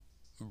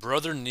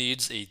Brother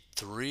needs a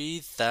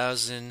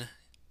 3,000,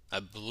 I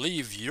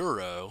believe,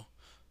 euros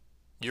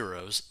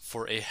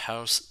for a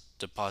house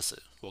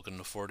deposit. Welcome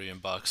to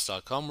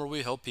 40inbox.com where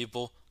we help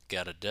people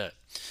get out of debt.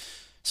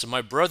 So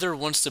my brother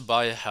wants to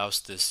buy a house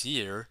this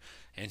year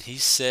and he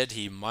said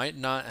he might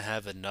not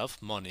have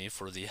enough money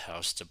for the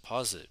house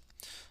deposit.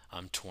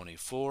 I'm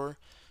 24,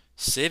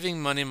 saving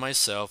money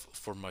myself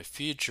for my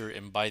future,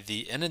 and by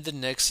the end of the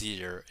next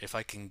year, if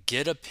I can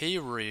get a pay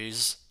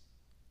raise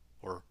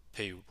or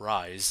pay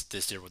rise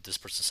this year, what this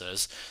person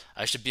says,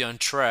 I should be on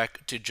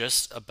track to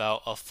just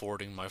about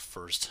affording my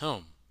first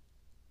home.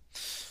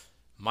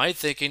 My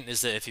thinking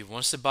is that if he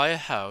wants to buy a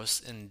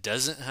house and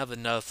doesn't have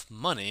enough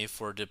money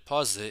for a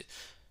deposit,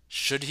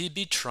 should he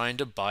be trying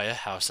to buy a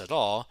house at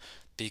all?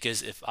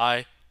 Because if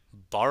I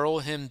borrow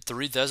him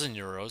 3,000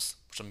 euros,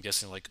 which I'm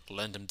guessing like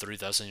lend him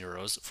 3,000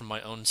 euros from my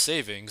own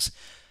savings,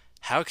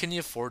 how can he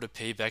afford to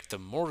pay back the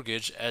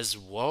mortgage as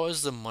well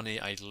as the money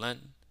I lent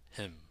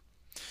him?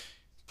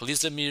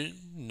 Please let me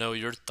know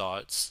your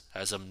thoughts,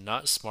 as I'm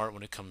not smart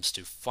when it comes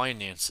to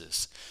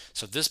finances.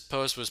 So this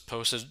post was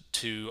posted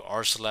to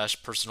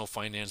r/personal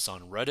finance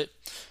on Reddit,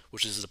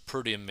 which is a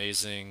pretty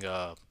amazing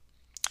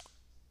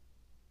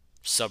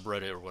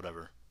subreddit or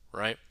whatever,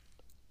 right?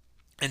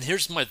 And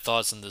here's my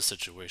thoughts on this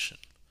situation,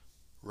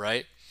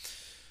 right?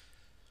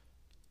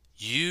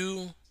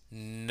 You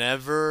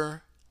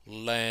never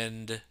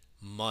lend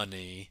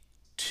money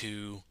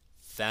to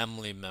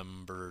family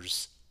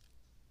members,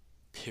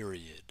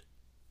 period,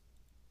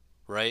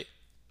 right?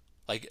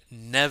 Like,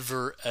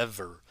 never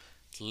ever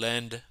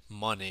lend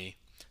money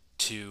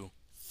to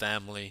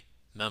family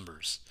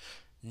members.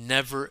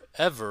 Never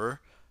ever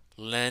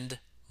lend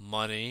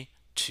money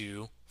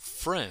to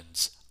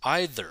friends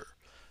either,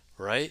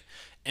 right?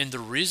 And the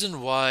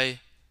reason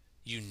why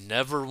you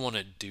never want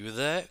to do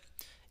that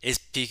is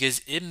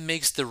because it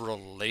makes the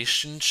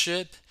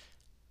relationship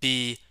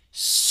be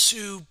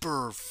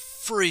super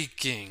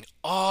freaking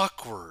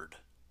awkward,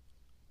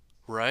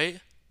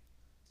 right?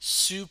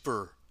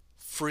 Super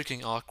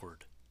freaking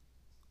awkward,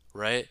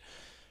 right?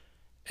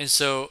 And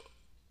so,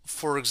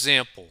 for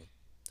example,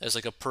 as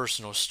like a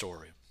personal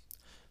story,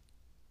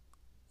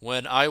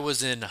 when I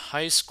was in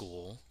high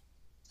school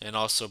and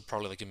also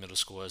probably like in middle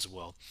school as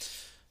well,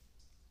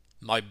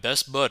 my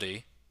best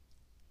buddy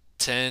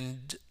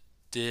tended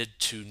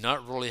to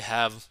not really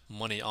have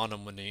money on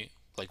him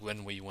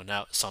when we went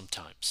out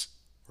sometimes,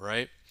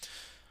 right?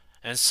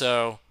 And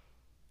so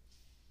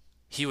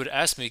he would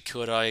ask me,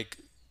 could I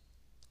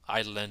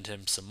lend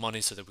him some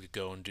money so that we could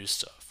go and do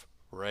stuff,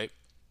 right?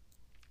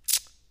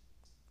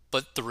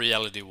 But the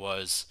reality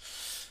was,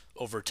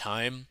 over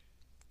time,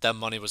 that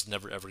money was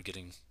never ever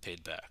getting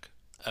paid back,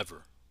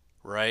 ever,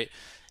 right?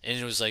 And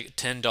it was like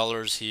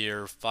 $10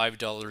 here,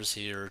 $5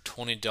 here,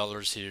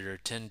 $20 here,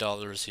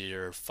 $10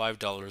 here,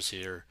 $5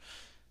 here.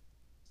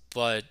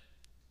 But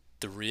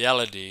the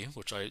reality,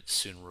 which I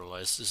soon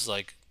realized, is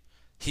like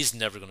he's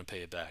never going to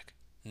pay it back.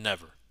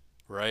 Never,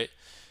 right?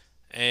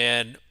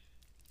 And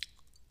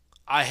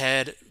I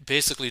had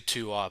basically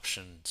two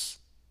options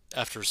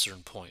after a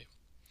certain point.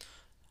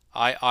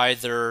 I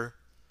either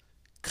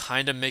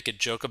kind of make a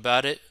joke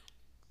about it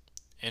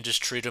and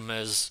just treat him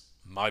as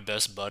my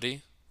best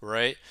buddy,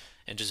 right?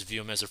 And just view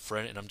him as a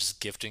friend and I'm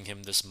just gifting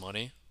him this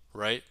money,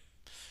 right?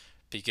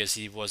 Because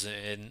he wasn't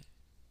in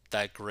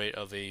that great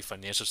of a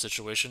financial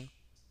situation,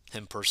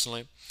 him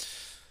personally.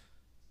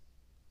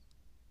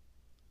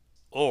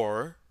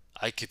 Or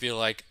I could be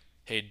like,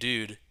 hey,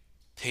 dude,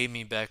 pay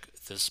me back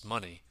this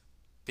money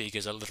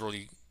because I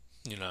literally,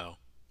 you know,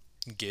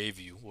 gave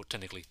you, well,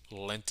 technically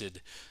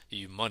lented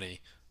you money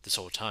this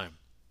whole time,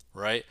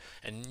 right?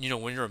 And,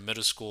 when you're a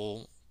middle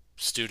school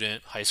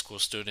student, high school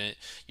student,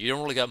 you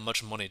don't really got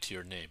much money to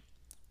your name,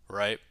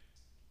 right?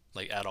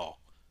 Like, at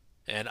all.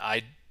 And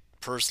I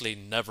personally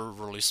never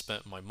really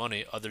spent my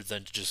money other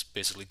than to just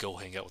basically go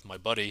hang out with my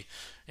buddy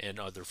and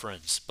other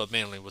friends, but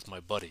mainly with my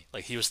buddy.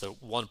 Like, he was the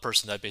one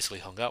person that I basically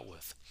hung out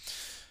with.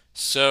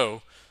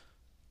 So,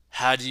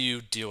 how do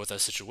you deal with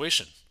that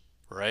situation,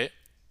 right?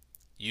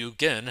 You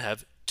again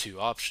have two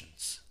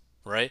options,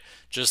 right?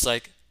 Just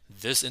like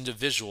this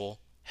individual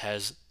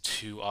has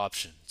two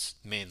options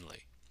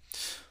mainly.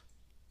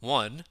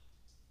 One,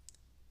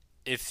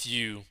 if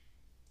you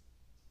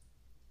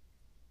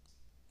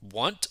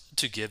want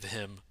to give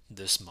him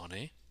this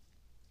money,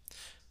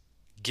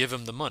 give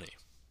him the money.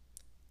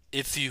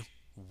 If you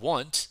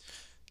want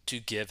to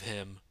give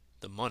him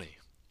the money.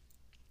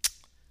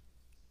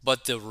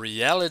 But the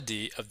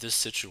reality of this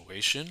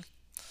situation,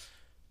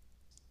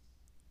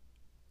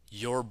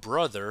 your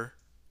brother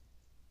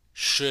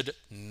should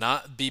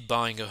not be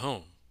buying a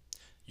home.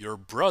 Your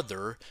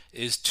brother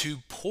is too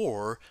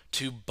poor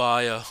to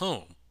buy a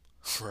home,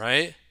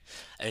 right?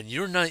 And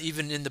you're not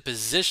even in the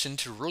position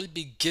to really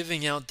be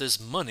giving out this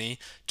money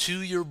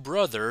to your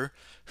brother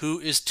who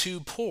is too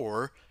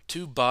poor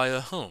to buy a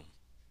home,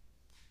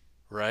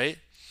 right?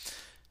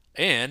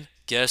 And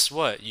guess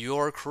what? You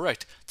are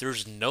correct.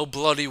 There's no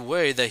bloody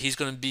way that he's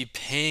going to be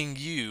paying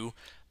you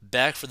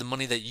back for the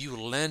money that you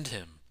lend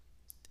him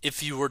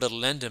if you were to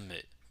lend him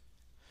it.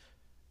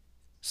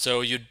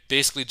 So you'd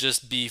basically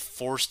just be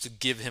forced to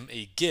give him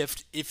a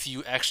gift if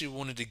you actually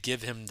wanted to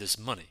give him this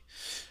money.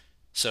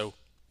 So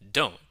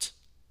don't.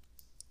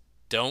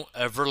 Don't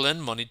ever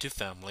lend money to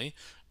family.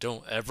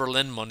 Don't ever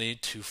lend money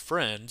to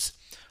friends.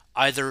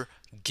 Either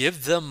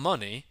give them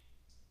money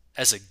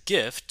as a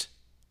gift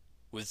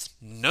with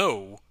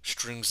no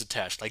strings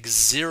attached, like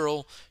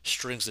zero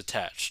strings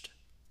attached,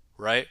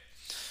 right?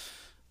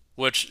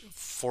 Which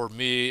for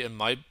me and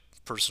my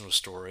personal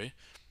story,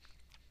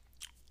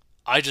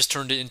 I just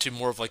turned it into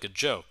more of like a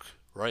joke,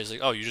 right? It's like,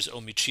 oh, you just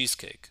owe me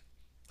cheesecake.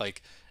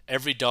 Like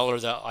every dollar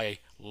that I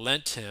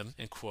lent him,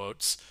 in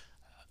quotes,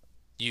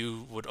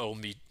 you would owe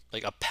me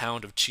like a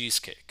pound of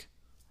cheesecake,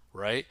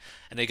 right?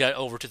 And they got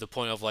over to the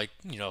point of like,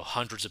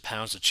 hundreds of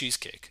pounds of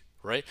cheesecake,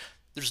 right?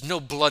 There's no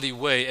bloody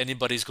way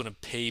anybody's going to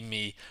pay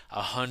me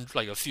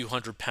like a few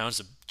hundred pounds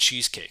of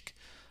cheesecake,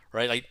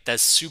 right? Like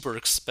that's super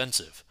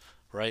expensive,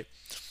 right?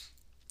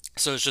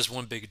 So it's just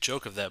one big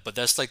joke of that, but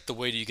that's like the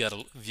way you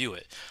gotta view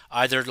it.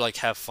 Either like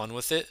have fun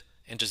with it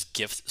and just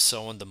gift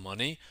someone the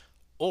money,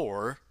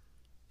 or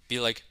be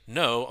like,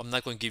 no, I'm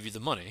not going to give you the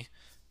money,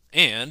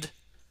 and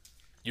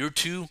you're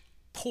too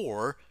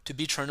poor to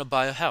be trying to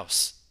buy a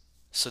house.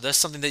 So that's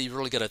something that you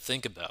really gotta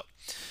think about.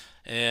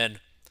 And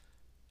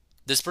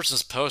this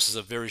person's post is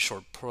a very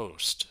short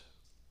post,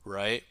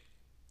 right?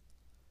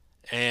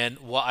 And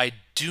what I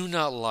do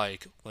not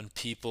like when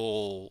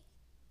people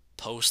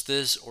post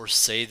this or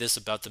say this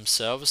about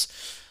themselves,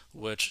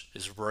 which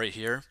is right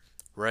here,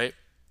 right?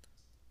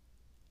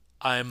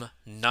 I'm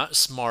not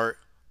smart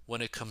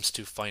when it comes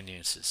to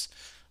finances.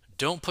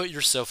 Don't put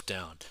yourself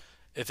down.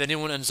 If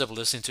anyone ends up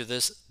listening to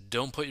this,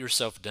 don't put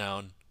yourself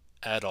down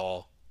at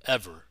all,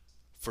 ever,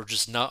 for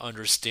just not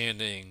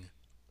understanding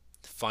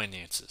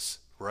finances,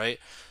 right?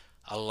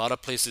 A lot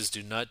of places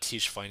do not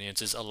teach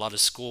finances. A lot of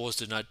schools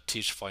do not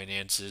teach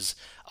finances.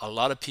 A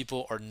lot of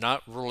people are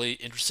not really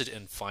interested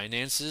in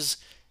finances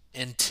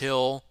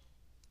until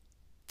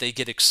they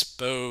get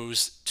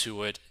exposed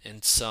to it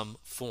in some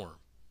form,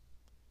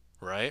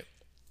 right?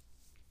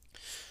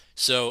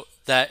 So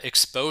that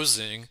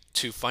exposing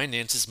to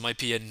finances might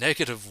be a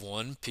negative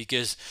one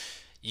because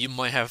you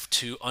might have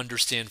to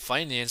understand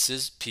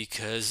finances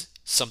because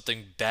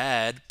something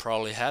bad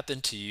probably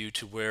happened to you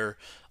to where,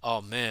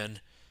 oh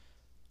man,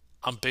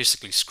 I'm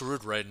basically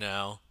screwed right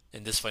now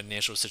in this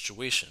financial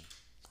situation,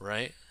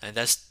 right? And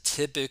that's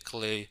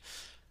typically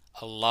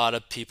a lot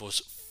of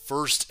people's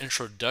first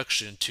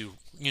introduction to,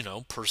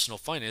 personal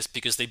finance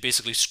because they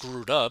basically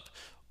screwed up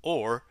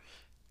or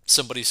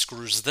somebody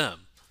screws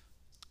them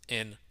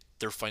in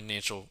their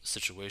financial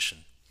situation.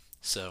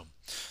 So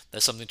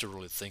that's something to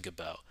really think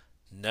about.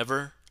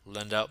 Never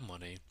lend out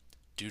money.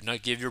 Do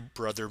not give your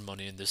brother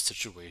money in this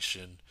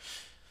situation.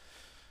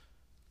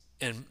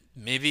 And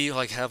maybe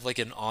like have like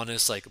an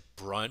honest like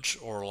brunch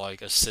or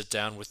like a sit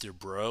down with your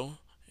bro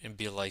and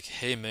be like,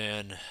 "Hey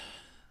man,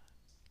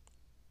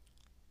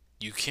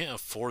 you can't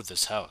afford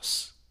this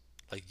house.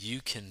 Like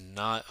you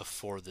cannot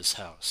afford this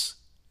house.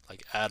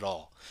 Like at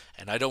all.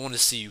 And I don't want to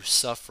see you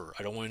suffer.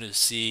 I don't want to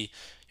see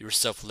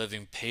yourself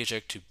living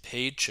paycheck to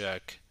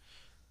paycheck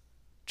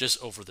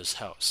just over this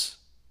house,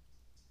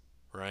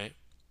 right?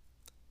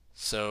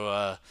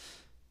 So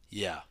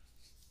yeah,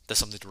 that's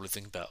something to really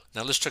think about.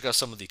 Now let's check out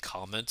some of the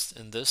comments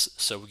in this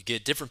so we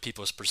get different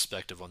people's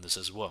perspective on this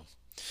as well.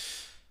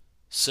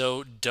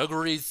 So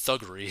Duggery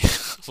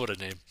Thuggery, what a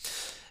name.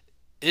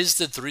 Is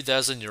the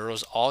 3,000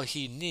 euros all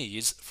he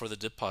needs for the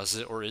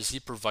deposit, or is he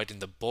providing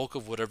the bulk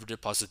of whatever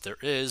deposit there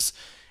is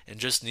and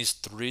just needs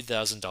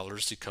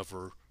 $3,000 to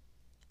cover,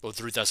 or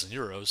 3,000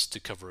 euros to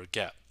cover a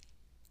gap?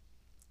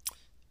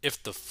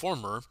 If the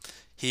former,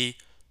 he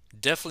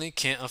definitely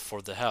can't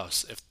afford the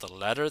house. If the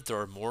latter, there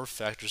are more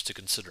factors to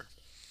consider.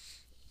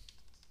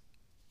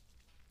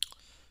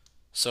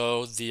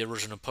 So the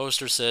original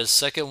poster says,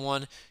 second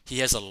one, he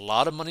has a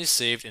lot of money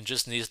saved and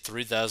just needs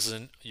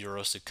 3,000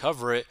 euros to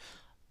cover it.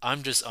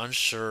 I'm just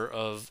unsure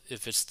of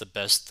if it's the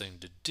best thing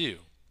to do.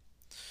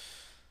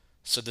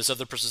 So this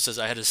other person says,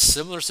 I had a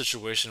similar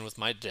situation with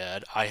my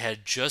dad. I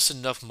had just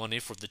enough money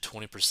for the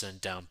 20%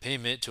 down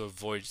payment to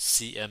avoid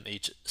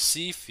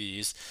CMHC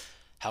fees.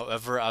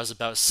 However, I was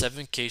about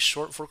 7K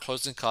short for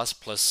closing costs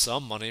plus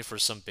some money for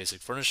some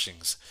basic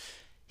furnishings.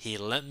 He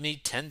lent me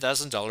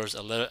 $10,000,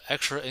 a little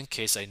extra in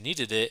case I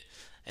needed it,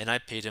 and I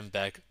paid him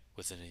back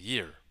within a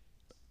year.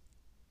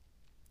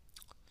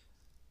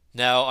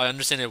 Now, I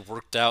understand it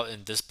worked out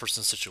in this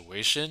person's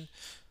situation,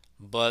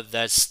 but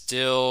that's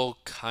still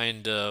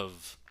kind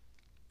of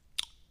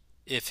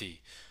iffy.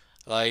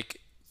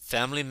 Like,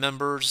 family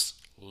members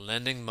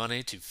lending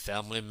money to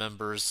family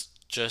members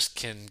just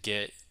can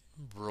get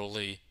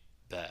really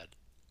bad.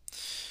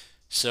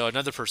 So,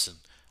 another person.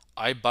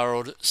 I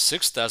borrowed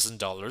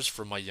 $6,000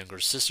 from my younger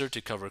sister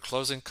to cover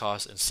closing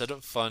costs and set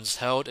up funds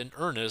held in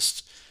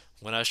earnest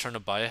when I was trying to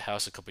buy a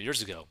house a couple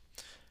years ago.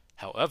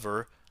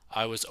 However,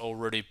 I was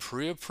already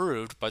pre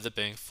approved by the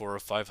bank for a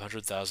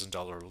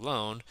 $500,000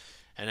 loan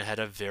and I had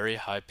a very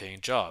high paying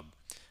job.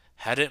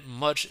 Hadn't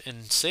much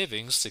in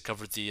savings to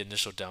cover the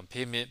initial down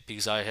payment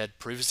because I had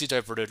previously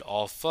diverted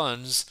all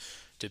funds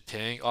to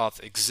paying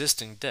off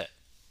existing debt.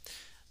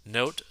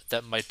 Note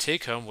that my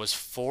take home was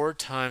 4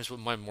 times what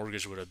my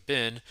mortgage would have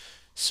been,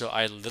 so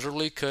I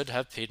literally could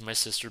have paid my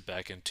sister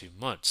back in 2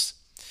 months.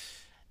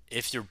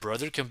 If your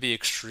brother can be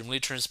extremely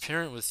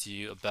transparent with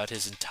you about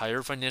his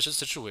entire financial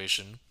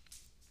situation,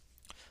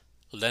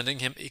 lending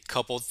him a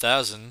couple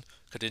thousand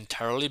could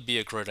entirely be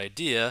a great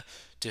idea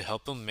to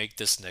help him make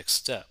this next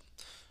step.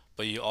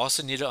 But you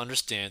also need to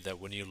understand that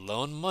when you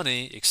loan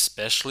money,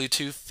 especially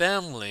to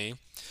family,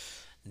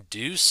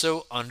 do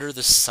so under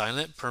the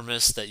silent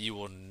premise that you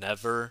will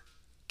never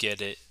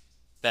get it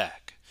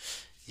back.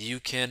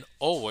 You can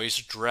always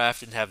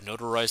draft and have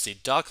notarized a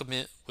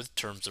document with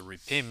terms of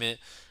repayment,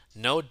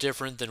 no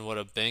different than what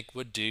a bank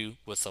would do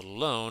with a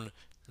loan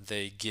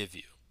they give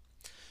you.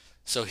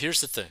 So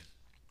here's the thing,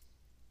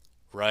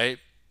 right?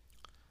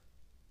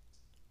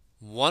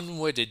 One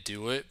way to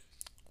do it,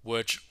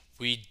 which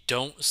we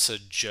don't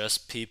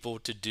suggest people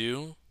to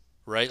do,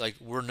 right? Like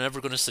we're never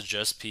going to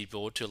suggest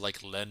people to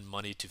like lend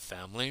money to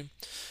family.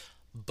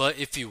 But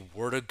if you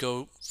were to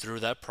go through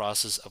that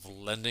process of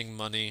lending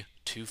money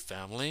to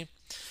family,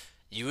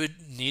 you would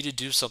need to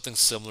do something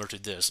similar to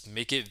this.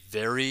 Make it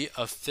very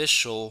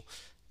official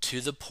to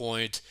the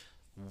point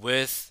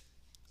with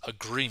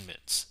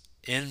agreements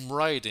in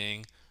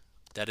writing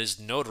that is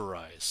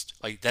notarized,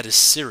 like that is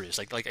serious,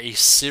 like a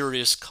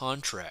serious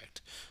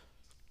contract.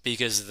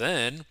 Because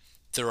then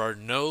there are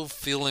no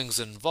feelings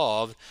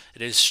involved.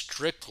 It is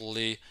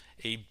strictly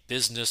a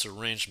business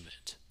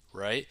arrangement,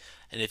 right?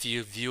 And if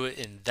you view it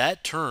in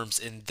that terms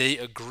and they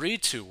agree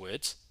to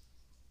it,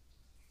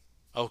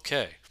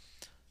 okay.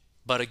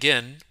 But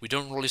again, we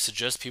don't really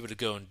suggest people to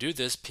go and do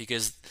this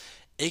because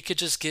it could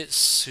just get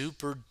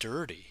super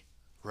dirty,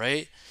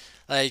 right?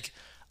 Like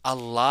a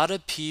lot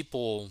of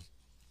people,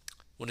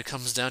 when it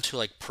comes down to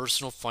like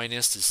personal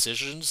finance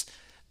decisions,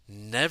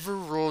 never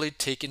really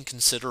take in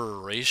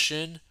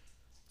consideration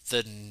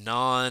the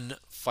non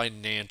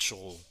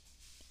financial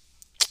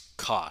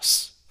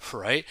costs,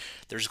 right?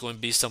 There's going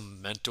to be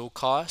some mental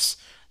costs,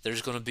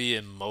 there's going to be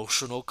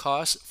emotional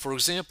costs. For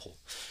example,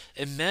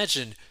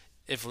 imagine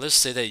if, let's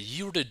say, that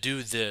you were to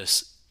do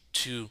this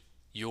to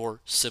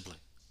your sibling.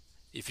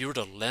 If you were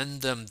to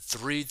lend them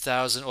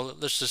 3,000, or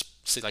let's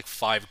just say like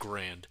 5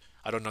 grand.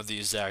 I don't know the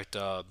exact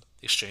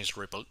exchange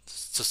rate, but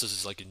since this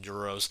is like in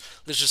euros,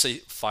 let's just say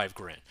 5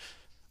 grand,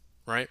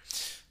 right?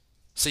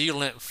 So you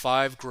lent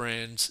 5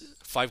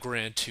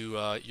 grand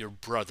to your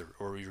brother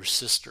or your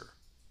sister,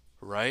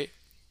 right?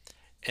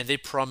 And they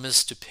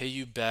promise to pay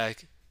you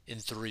back in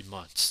 3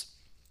 months.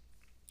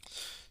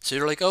 So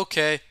you're like,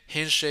 okay,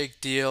 handshake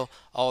deal,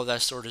 all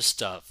that sort of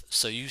stuff.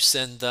 So you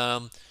send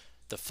them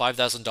the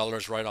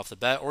 $5,000 right off the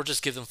bat, or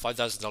just give them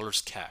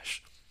 $5,000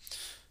 cash.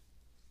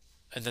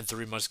 And then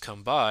 3 months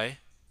come by,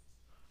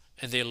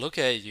 and they look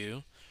at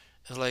you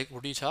and like,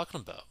 what are you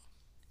talking about?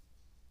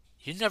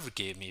 You never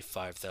gave me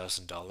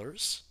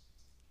 $5,000.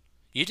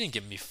 You didn't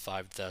give me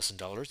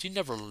 $5,000. You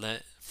never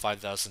lent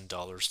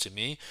 $5,000 to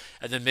me.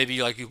 And then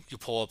maybe like you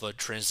pull up a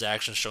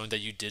transaction showing that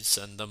you did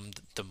send them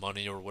the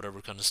money or whatever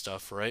kind of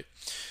stuff, right?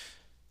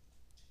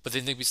 But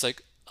then they'd be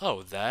like,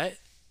 oh, that?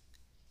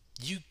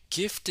 You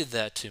gifted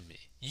that to me.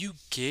 You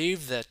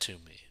gave that to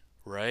me,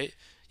 right?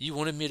 You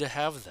wanted me to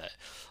have that.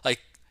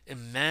 Like,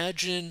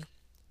 imagine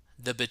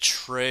the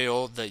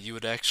betrayal that you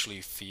would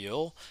actually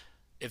feel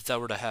if that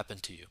were to happen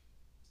to you.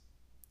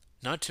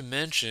 Not to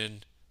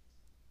mention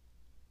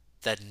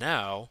that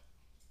now,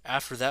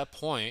 after that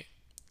point,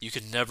 you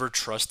can never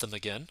trust them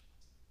again.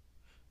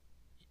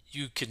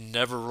 You can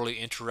never really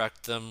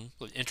interact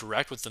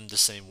with them the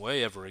same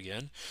way ever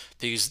again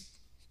because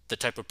the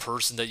type of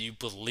person that you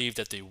believe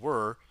that they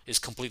were is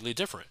completely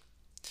different.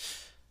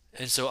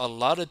 And so a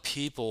lot of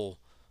people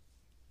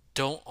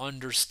don't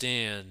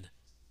understand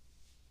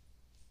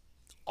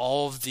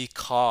all of the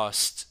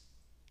cost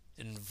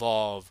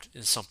involved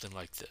in something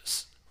like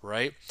this,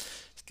 right?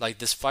 Like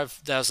this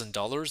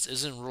 $5,000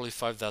 isn't really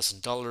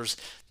 $5,000.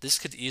 This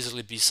could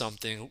easily be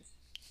something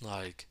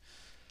like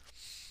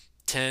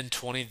 $10,000,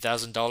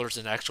 $20,000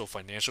 in actual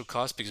financial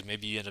costs because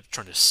maybe you end up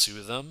trying to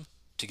sue them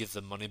to get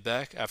the money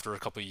back after a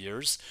couple of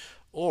years,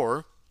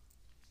 or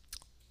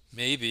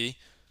maybe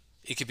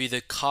it could be the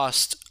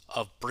cost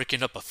of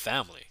breaking up a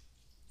family.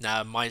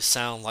 Now it might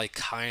sound like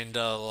kind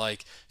of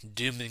like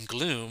doom and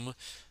gloom,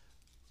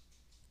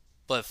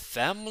 but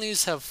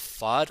families have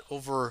fought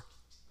over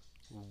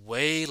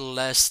way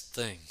less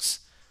things,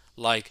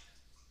 like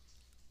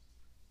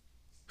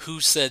who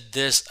said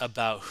this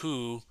about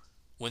who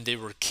when they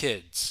were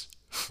kids,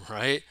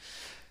 right?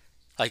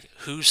 Like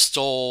who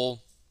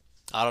stole,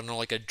 I don't know,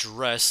 like a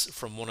dress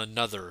from one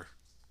another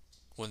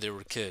when they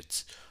were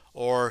kids,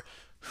 or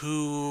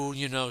who,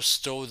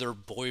 stole their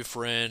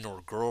boyfriend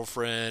or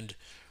girlfriend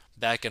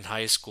back in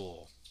high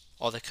school,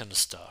 all that kind of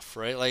stuff,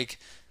 right? Like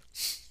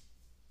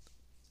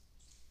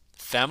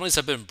families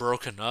have been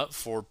broken up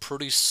for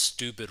pretty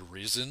stupid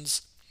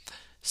reasons.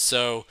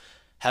 So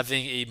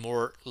having a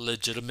more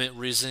legitimate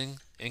reason,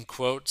 in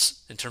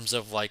quotes, in terms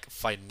of like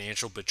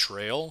financial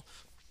betrayal,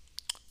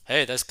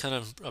 hey, that's kind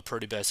of a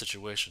pretty bad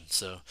situation.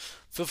 So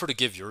feel free to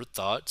give your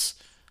thoughts.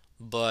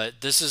 But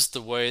this is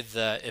the way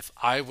that if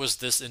I was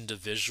this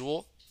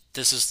individual,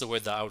 this is the way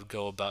that I would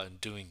go about in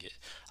doing it.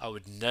 I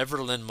would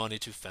never lend money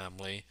to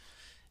family.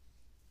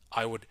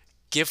 I would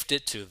gift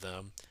it to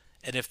them.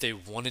 And if they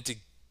wanted to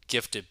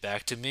gift it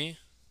back to me,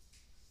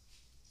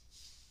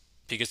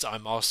 because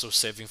I'm also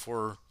saving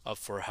for up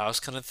for a house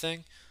kind of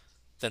thing,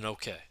 then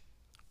okay.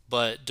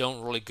 But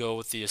don't really go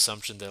with the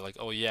assumption that like,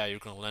 oh yeah, you're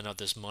going to lend out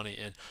this money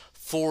and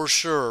for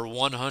sure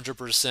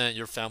 100%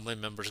 your family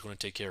member is going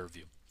to take care of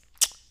you.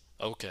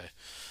 Okay.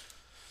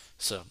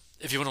 So,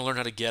 if you want to learn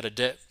how to get a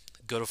debt,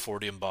 go to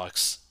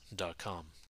 40inbox.com.